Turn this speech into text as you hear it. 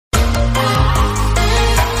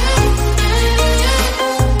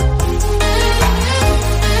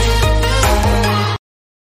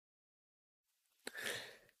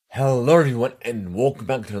Hello everyone and welcome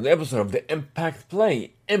back to another episode of the Impact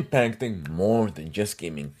Play, impacting more than just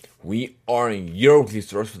gaming. We are your weekly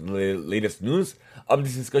source for the latest news,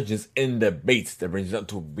 updates, discussions, and debates that brings us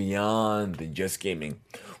to beyond than just gaming.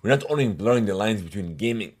 We're not only blurring the lines between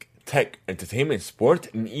gaming, tech, entertainment,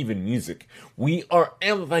 sport, and even music. We are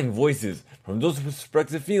amplifying voices from those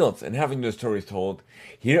respective fields and having their stories told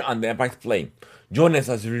here on the Impact Play. Join us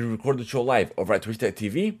as we record the show live over at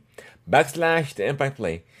twitch.tv/the Impact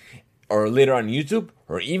Play, or later on YouTube,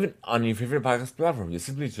 or even on your favorite podcast platform. Just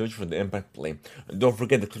simply search for the Impact Play. And don't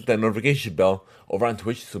forget to click that notification bell over on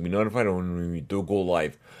Twitch so you'll be notified when we do go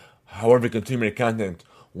live. However you consume your content,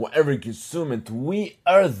 whatever you consume it, we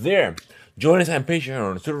are there. Join us on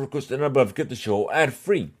Patreon, Server Recruits and Above, get the show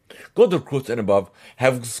ad-free. Go to Recruits and Above,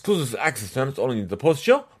 have exclusive access to not only the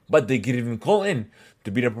post-show, but they can even call in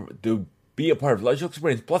to be a part of the live show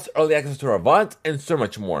experience, plus early access to our VODs, and so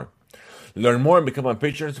much more. Learn more and become a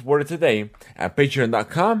Patreon supporter today at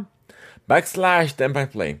patreon.com/the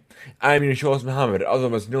Impact Play. I'm your host Muhammad,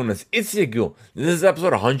 otherwise known as Itsigu. This is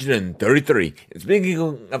episode 133. And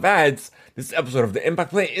speaking of ads, this episode of the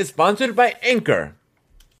Impact Play is sponsored by Anchor.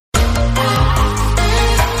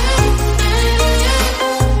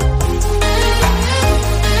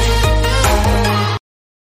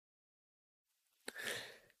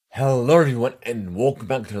 Hello everyone and welcome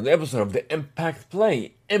back to another episode of the Impact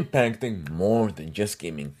Play, impacting more than just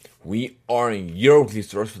gaming. We are your weekly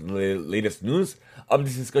source for the latest news,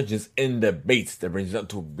 updates, discussions, and debates that brings us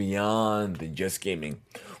to beyond than just gaming.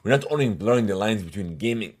 We're not only blurring the lines between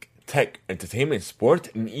gaming, tech, entertainment, sport,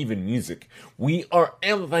 and even music. We are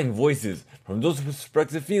amplifying voices from those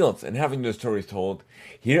respective fields and having their stories told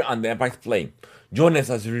here on the Impact Play. Join us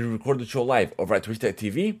as we record the show live over at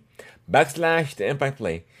twitch.tv/the Impact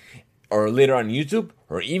Play, or later on YouTube,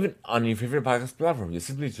 or even on your favorite podcast platform. Just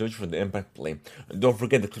simply search for the Impact Play. And don't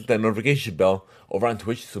forget to click that notification bell over on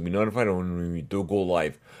Twitch so you'll be notified when we do go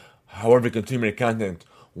live. However you consume your content,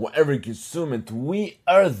 whatever you consume it, we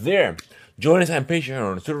are there. Join us on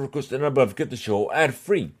Patreon, Server Recruits and Above, get the show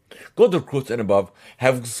ad-free. Go to Recruits and Above,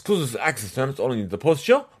 have exclusive access to not only the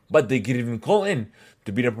post-show, but they can even call in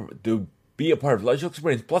to be a part of the live show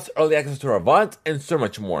experience, plus early access to our VODs, and so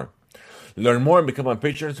much more. Learn more and become a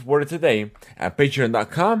Patreon supporter today at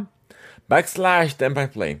patreon.com/the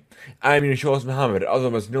Impact Play. I'm your host Muhammad,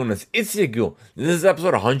 otherwise known as Itsigu. This is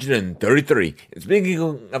episode 133. And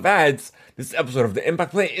speaking of ads, this episode of the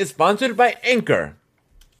Impact Play is sponsored by Anchor.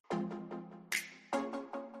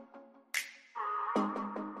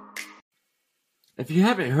 If you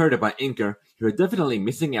haven't heard about Anchor, you're definitely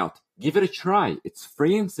missing out. Give it a try. It's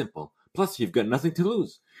free and simple. Plus, you've got nothing to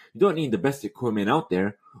lose. You don't need the best equipment out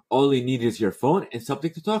there. All you need is your phone and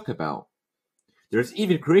something to talk about. There's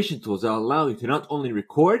even creation tools that allow you to not only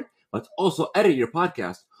record, but also edit your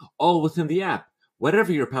podcast, all within the app.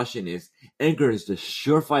 Whatever your passion is, Anchor is the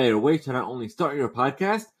surefire way to not only start your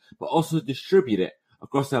podcast, but also distribute it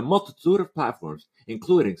across a multitude of platforms,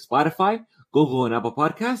 including Spotify, Google and Apple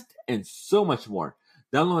Podcasts, and so much more.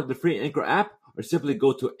 Download the free Anchor app or simply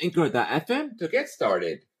go to anchor.fm to get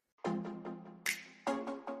started.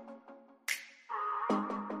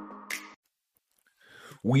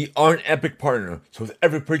 We are an Epic partner, so with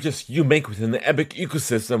every purchase you make within the Epic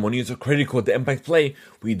ecosystem, when you use a credit code the Impact Play,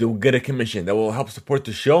 we do get a commission that will help support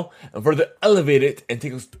the show and further elevate it and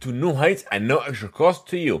take us to new heights at no extra cost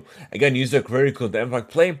to you. Again, use the credit code the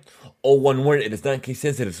Impact Play, all one word. It is not case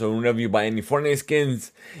sensitive, so whenever you buy any Fortnite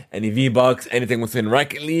skins, any V-Bucks, anything within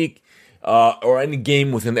Rocket League, or any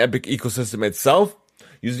game within the Epic ecosystem itself,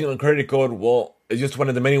 using a credit code, well, it's just one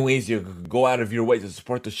of the many ways you can go out of your way to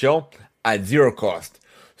support the show at zero cost.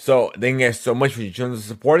 So, thank you guys so much for your generous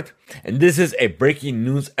support. And this is a breaking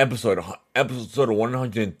news episode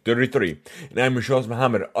 133. And I'm your host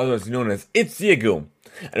Muhammad, otherwise known as Itsigu.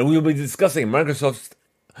 And we will be discussing Microsoft's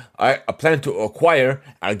plan to acquire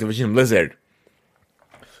Activision Blizzard.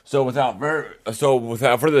 So, without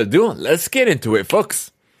further ado, let's get into it, folks.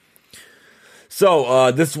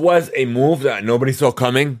 So, this was a move that nobody saw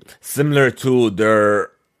coming, similar to their.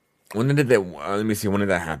 When did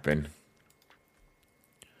that happen?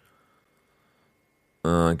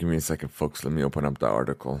 Give me a second, folks. Let me open up the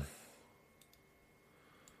article.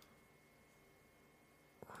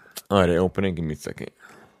 Alright, open it. Give me a second.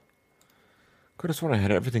 Could have sworn I had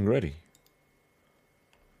everything ready.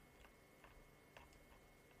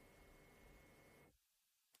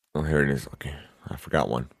 Oh, here it is. Okay, I forgot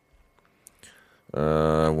one.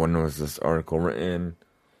 When was this article written?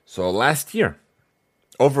 So last year,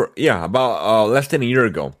 about less than a year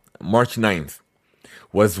ago, March 9th.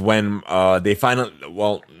 Was when they finally,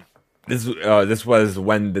 This was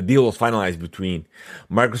when the deal was finalized between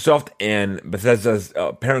Microsoft and Bethesda's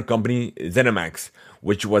parent company ZeniMax,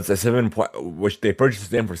 which was which they purchased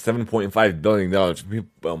them for $7.5 billion.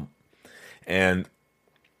 And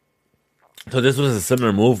so this was a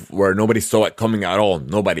similar move where nobody saw it coming at all.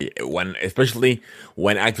 Nobody, especially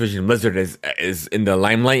when Activision Blizzard is in the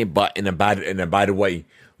limelight, but in a bad way,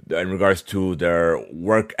 in regards to their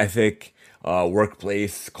work ethic,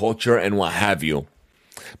 workplace culture, and what have you.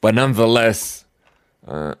 But nonetheless,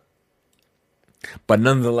 it's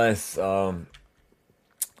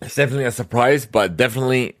definitely a surprise, but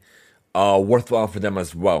definitely worthwhile for them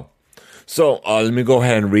as well. So let me go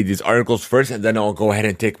ahead and read these articles first, and then I'll go ahead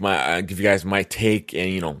and take give you guys my take,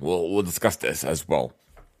 and we'll discuss this as well.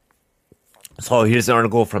 So here's an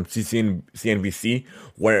article from CNBC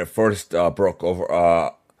where it first broke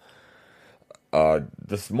over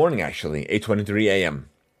this morning, actually, 8:23 a.m.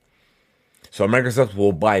 So Microsoft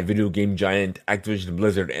will buy video game giant Activision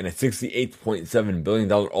Blizzard in a $68.7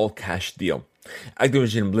 billion all-cash deal.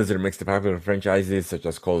 Activision Blizzard makes the popular franchises such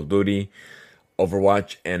as Call of Duty,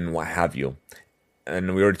 Overwatch, and what have you.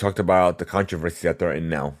 And we already talked about the controversy that they're in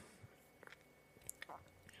now.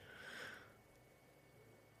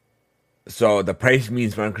 So the price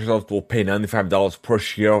means Microsoft will pay $95 per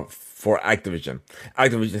share for Activision.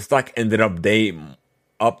 Activision stock ended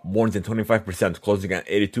up more than 25%, closing at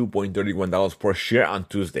 $82.31 per share on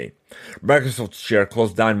Tuesday. Microsoft's share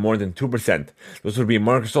closed down more than 2%. This would be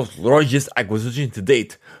Microsoft's largest acquisition to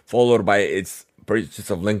date, followed by its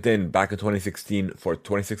purchase of LinkedIn back in 2016 for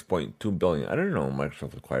 $26.2 billion. I don't know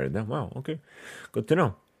Microsoft acquired them. Wow, okay. Good to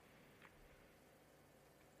know.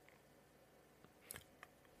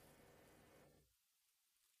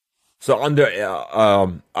 So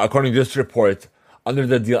according to this report, under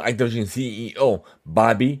the deal, Activision CEO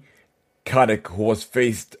Bobby Kotick, who was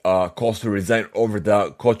faced calls to resign over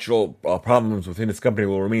the cultural problems within his company,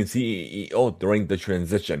 will remain CEO during the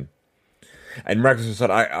transition. And Microsoft said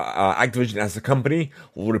Activision as a company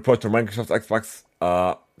will report to Microsoft's Xbox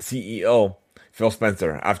CEO Phil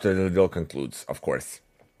Spencer after the deal concludes, of course.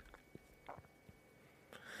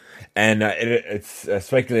 And it's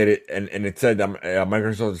speculated, and it said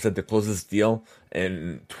Microsoft said to close this deal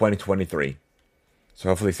in 2023. So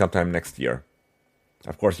hopefully sometime next year.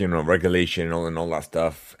 Of course, regulation and all that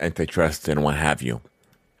stuff, antitrust and what have you.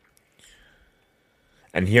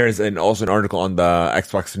 And here's also an article on the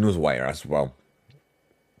Xbox Newswire as well.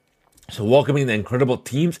 So welcoming the incredible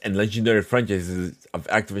teams and legendary franchises of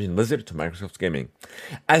Activision Blizzard to Microsoft Gaming.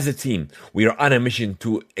 As a team, we are on a mission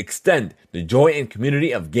to extend the joy and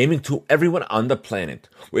community of gaming to everyone on the planet.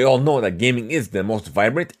 We all know that gaming is the most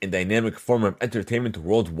vibrant and dynamic form of entertainment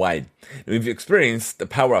worldwide. And we've experienced the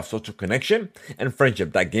power of social connection and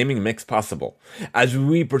friendship that gaming makes possible. As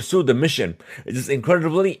we pursue the mission, it is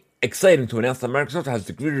incredibly exciting to announce that Microsoft has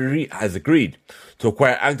agreed to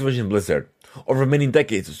acquire Activision Blizzard. Over many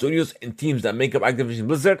decades, the studios and teams that make up Activision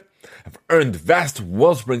Blizzard have earned vast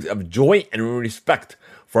wellsprings of joy and respect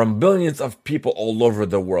from billions of people all over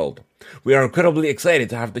the world. We are incredibly excited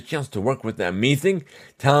to have the chance to work with the amazing,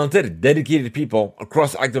 talented, dedicated people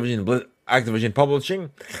across Activision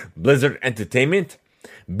Publishing, Blizzard Entertainment,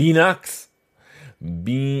 Beenox,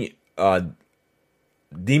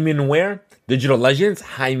 Demonware, Digital Legends,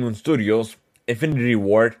 High Moon Studios, Infinity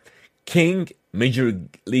Ward, King, Major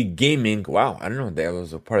League Gaming. Wow, I don't know, that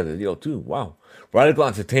was a part of the deal too. Wow. Radical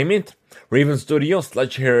Entertainment, Raven Studios,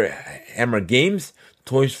 Sledgehammer Games,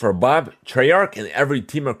 Toys for Bob, Treyarch, and every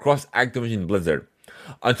team across Activision Blizzard.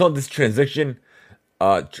 Until this transaction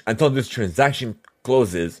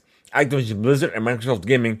closes, Activision Blizzard and Microsoft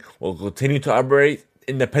Gaming will continue to operate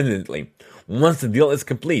independently. Once the deal is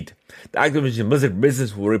complete, the Activision Blizzard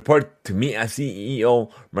business will report to me as CEO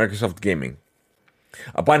Microsoft Gaming.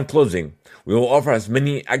 Upon closing, we will offer as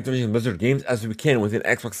many Activision Blizzard games as we can within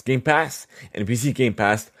Xbox Game Pass and PC Game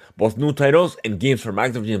Pass, both new titles and games from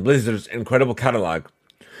Activision Blizzard's incredible catalog.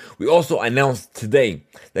 We also announced today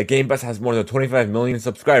that Game Pass has more than 25 million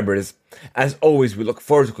subscribers. As always, we look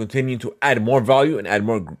forward to continuing to add more value and add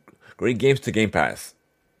more great games to Game Pass.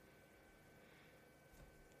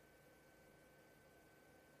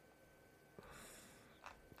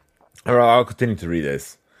 Alright, I'll continue to read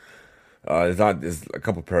this. There's a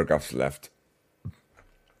couple paragraphs left.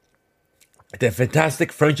 The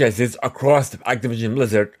fantastic franchises across Activision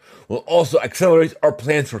Blizzard will also accelerate our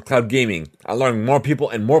plans for cloud gaming, allowing more people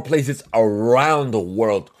and more places around the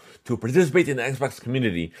world to participate in the Xbox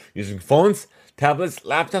community using phones, tablets,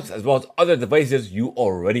 laptops, as well as other devices you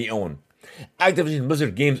already own. Activision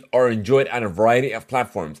Blizzard games are enjoyed on a variety of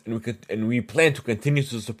platforms, and we plan to continue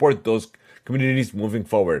to support those communities moving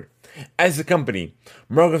forward. As a company,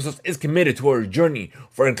 Microsoft is committed to our journey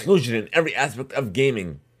for inclusion in every aspect of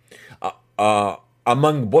gaming,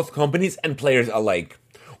 among both companies and players alike.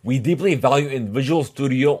 We deeply value individual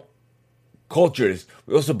studio cultures.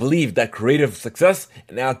 We also believe that creative success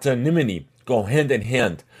and autonomy go hand in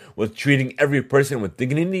hand with treating every person with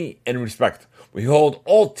dignity and respect. We hold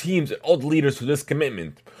all teams and all leaders to this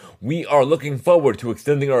commitment. We are looking forward to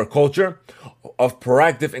extending our culture of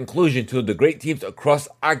proactive inclusion to the great teams across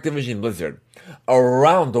Activision Blizzard.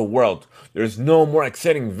 Around the world, there's no more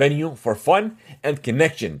exciting venue for fun and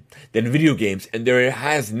connection than video games, and there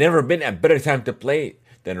has never been a better time to play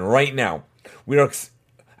than right now.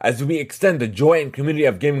 As we extend the joy and community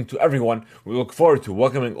of gaming to everyone, we look forward to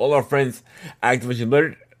welcoming all our friends Activision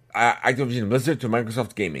Blizzard to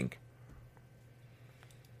Microsoft Gaming.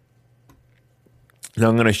 Now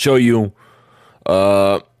I'm going to show you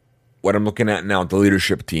what I'm looking at now, the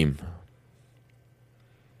leadership team.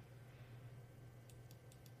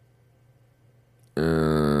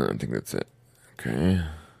 I think that's it. Okay.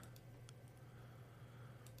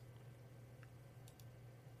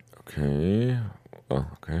 Oh,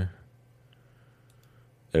 okay.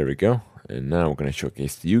 There we go. And now we're going to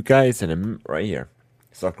showcase to you guys, and I'm right here.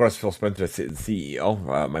 So, of course, Phil Spencer is the CEO of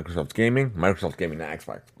Microsoft Gaming, not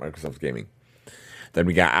Xbox, Microsoft Gaming. Then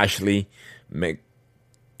we got Ashley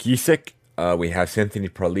McKissick. We have Cynthia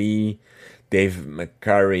Pralee, Dave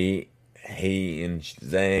McCurry, Hei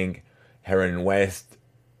Zhang, Jaren West,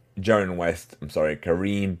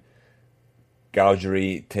 Kareen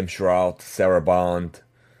Gougery, Tim Schraut, Sarah Bond,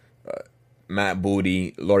 Matt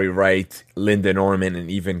Booty, Lori Wright, Linda Norman, and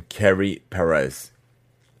even Kerry Perez.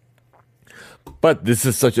 But this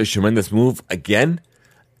is such a tremendous move again,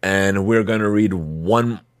 and we're gonna read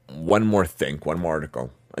one more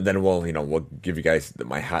article, and then we'll give you guys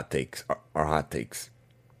my hot takes, our hot takes.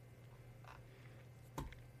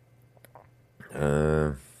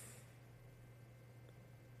 Give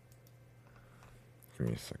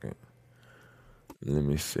me a second. Let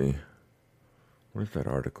me see. Where's that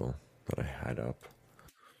article that I had up?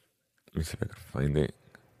 Let me see if I can find it.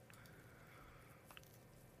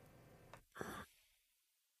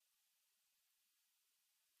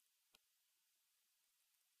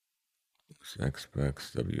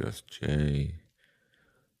 Xbox WSJ.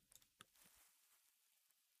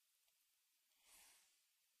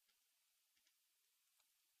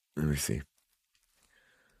 Let me see.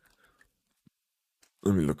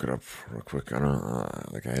 Let me look it up real quick. I don't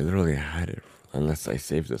I literally had it, unless I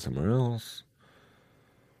saved it somewhere else.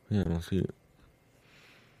 Yeah, I don't see it.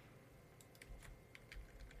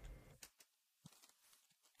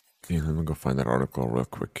 Okay, let me go find that article real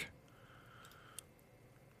quick.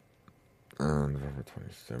 November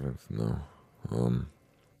 27th. No.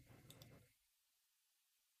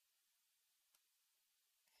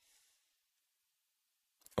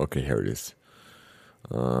 Okay, here it is.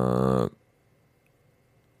 Let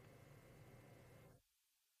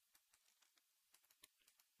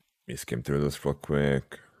me skim through this real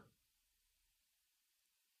quick.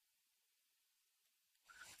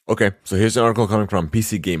 Okay, so here's an article coming from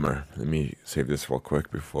PC Gamer. Let me save this real quick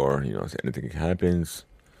before anything happens.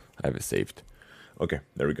 I have it saved. Okay,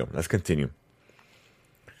 there we go. Let's continue.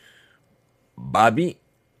 Bobby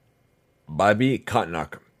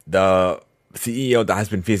Kotick, the CEO that has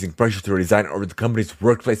been facing pressure to resign over the company's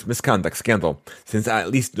workplace misconduct scandal since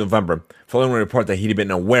at least November, following a report that he'd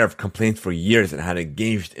been aware of complaints for years and had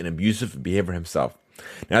engaged in abusive behavior himself.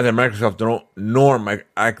 Neither Microsoft nor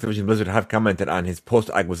Activision Blizzard have commented on his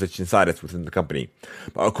post-acquisition status within the company,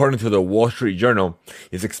 but according to the Wall Street Journal,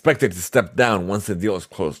 he's expected to step down once the deal is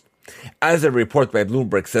closed. As a report by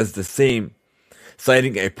Bloomberg says the same,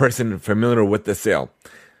 citing a person familiar with the sale.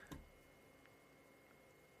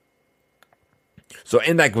 So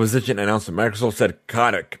in the acquisition announcement, Microsoft said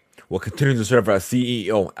Kotick will continue to serve as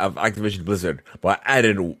CEO of Activision Blizzard, but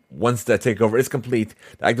added once the takeover is complete,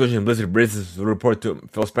 the Activision Blizzard business will report to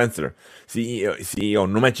Phil Spencer, CEO.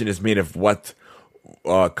 No mention is made of what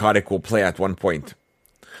Kotick will play at one point.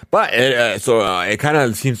 But it kind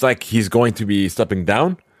of seems like he's going to be stepping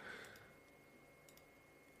down.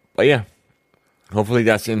 But yeah, hopefully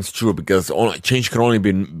that seems true, because change can only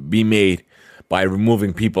be made by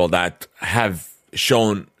removing people that have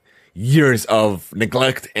shown years of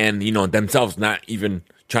neglect and themselves not even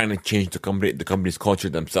trying to change the company's culture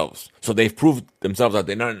themselves. So they've proved themselves that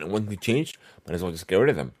they're not willing to change. Might as well just get rid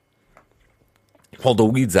of them. Pull the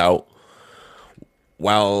weeds out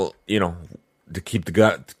while to keep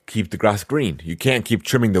the grass green. You can't keep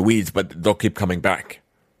trimming the weeds, but they'll keep coming back.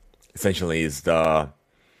 Essentially, is the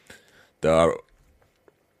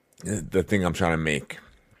thing I'm trying to make.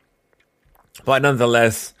 But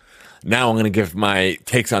nonetheless, now I'm gonna give my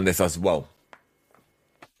takes on this as well.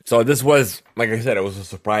 So this was, like I said, it was a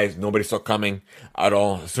surprise. Nobody saw coming at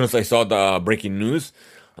all. As soon as I saw the breaking news,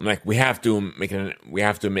 I'm like, make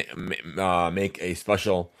a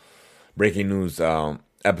special breaking news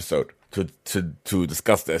episode to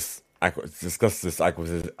discuss this acquisition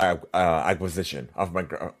of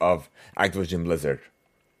Activision Blizzard.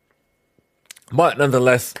 But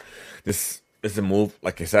nonetheless, this is a move.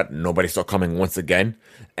 Like I said, nobody saw coming once again,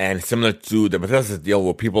 and similar to the Bethesda deal,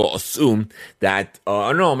 where people assume that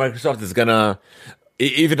no, Microsoft is gonna.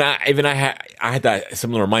 I had that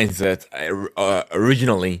similar mindset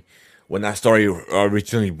originally when that story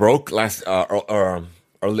originally broke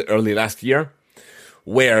early last year,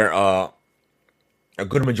 where a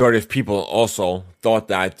good majority of people also thought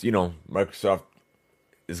that Microsoft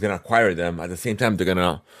is gonna acquire them. At the same time, they're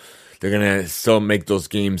gonna still make those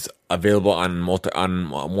games available on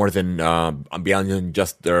more than beyond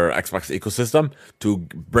just their Xbox ecosystem to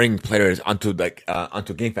bring players onto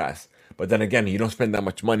Game Pass. But then again, you don't spend that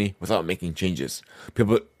much money without making changes.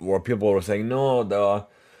 People were saying no, the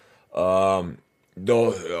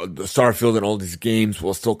Starfield and all these games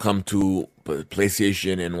will still come to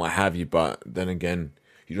PlayStation and what have you. But then again,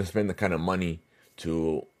 you don't spend the kind of money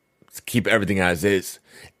to keep everything as is.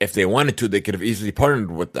 If they wanted to, they could have easily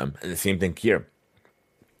partnered with them. And the same thing here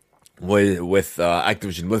with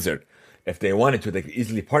Activision Blizzard. If they wanted to, they could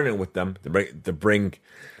easily partner with them to bring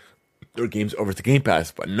their games over to Game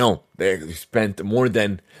Pass. But no, they spent more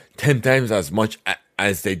than 10 times as much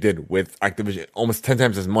as they did with Activision, almost 10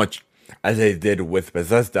 times as much as they did with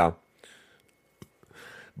Bethesda,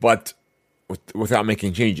 but without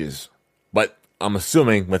making changes. But I'm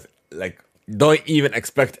assuming don't even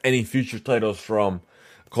expect any future titles from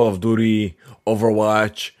Call of Duty,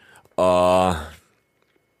 Overwatch,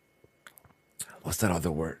 what's that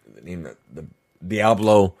other word? The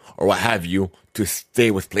Diablo or what have you to stay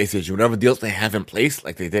with PlayStation. Whatever deals they have in place,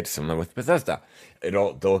 like they did similar with Bethesda,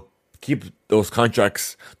 they'll keep those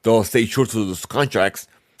contracts. They'll stay true to those contracts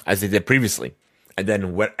as they did previously. And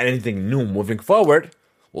then when anything new moving forward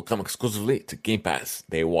will come exclusively to Game Pass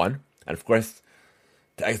day one, and of course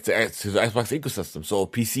to the Xbox ecosystem. So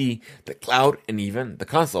PC, the cloud, and even the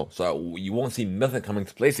console. So you won't see nothing coming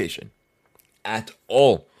to PlayStation at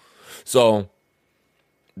all. So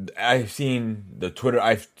I've seen the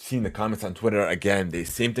comments on Twitter again. The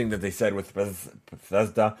same thing that they said with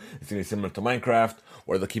Bethesda. It's gonna be similar to Minecraft,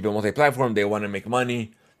 where they'll keep it multi-platform. They want to make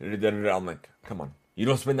money. I'm like, come on. You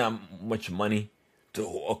don't spend that much money to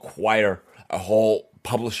acquire a whole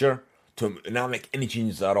publisher to not make any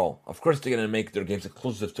changes at all. Of course, they're gonna make their games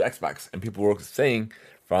exclusive to Xbox, and people were saying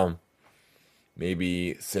from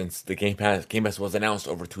maybe since the Game Pass was announced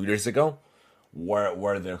over 2 years ago, where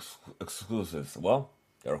are the exclusives? Well,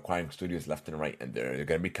 they're acquiring studios left and right, and they're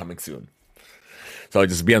gonna be coming soon. So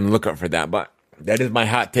just be on the lookout for that. But that is my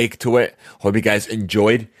hot take to it. Hope you guys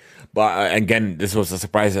enjoyed. But again, this was a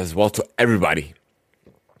surprise as well to everybody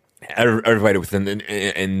within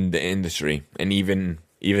the industry, and even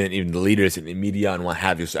the leaders in the media and what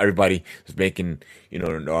have you. So everybody was making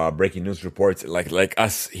breaking news reports like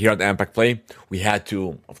us here at the Impact Play. We had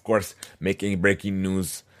to, of course, make a breaking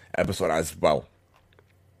news episode as well.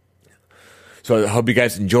 So I hope you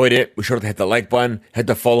guys enjoyed it. Be sure to hit the like button, hit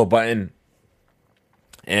the follow button,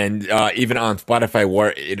 and even on Spotify,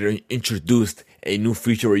 where it introduced a new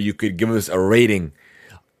feature where you could give us a rating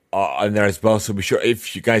on there as well. So be sure,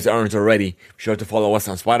 if you guys aren't already, be sure to follow us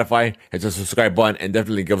on Spotify, hit the subscribe button, and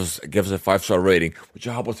definitely give us a 5-star rating, which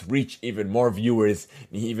will help us reach even more viewers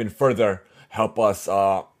and even further help us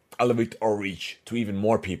elevate our reach to even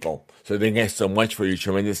more people. So thank you guys so much for your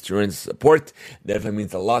tremendous support. That definitely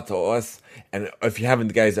means a lot to us. And if you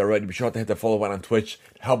haven't, guys, already, be sure to hit the follow button on Twitch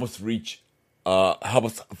to help us reach, help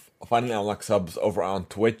us finally unlock subs over on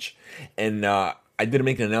Twitch. And I did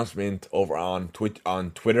make an announcement over on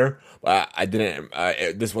Twitter, but I didn't.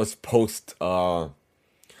 This was post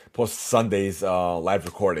Sunday's live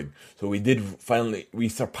recording. So we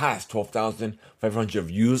surpassed 12,500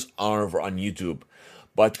 views over on YouTube.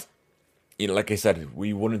 But like I said,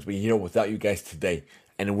 we wouldn't be here without you guys today,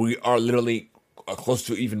 and we are literally close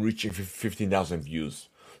to even reaching 15,000 views.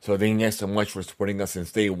 So thank you guys so much for supporting us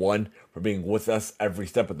since day one, for being with us every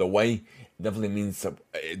step of the way. It definitely means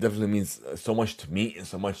so much to me and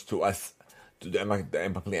so much to us, to the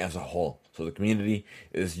Impact Play as a whole. So the community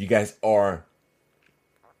is you guys are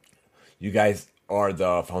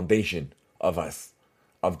the foundation of us,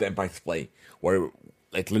 of the Impact Play, where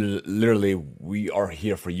literally we are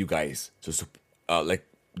here for you guys to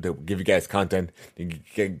give you guys content, to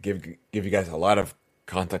give you guys a lot of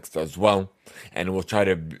context as well, and we'll try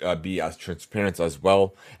to be as transparent as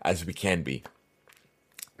well as we can be.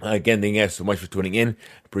 Again, thank you guys so much for tuning in.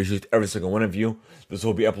 Appreciate every single one of you. This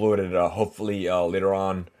will be uploaded hopefully later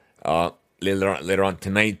on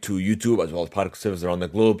tonight to YouTube as well as podcast services around the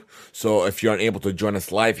globe. So if you're unable to join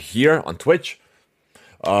us live here on Twitch,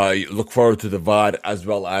 look forward to the VOD as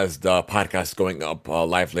well as the podcast going up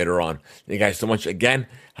live later on. Thank you guys so much again.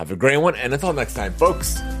 Have a great one, and until next time,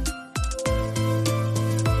 folks.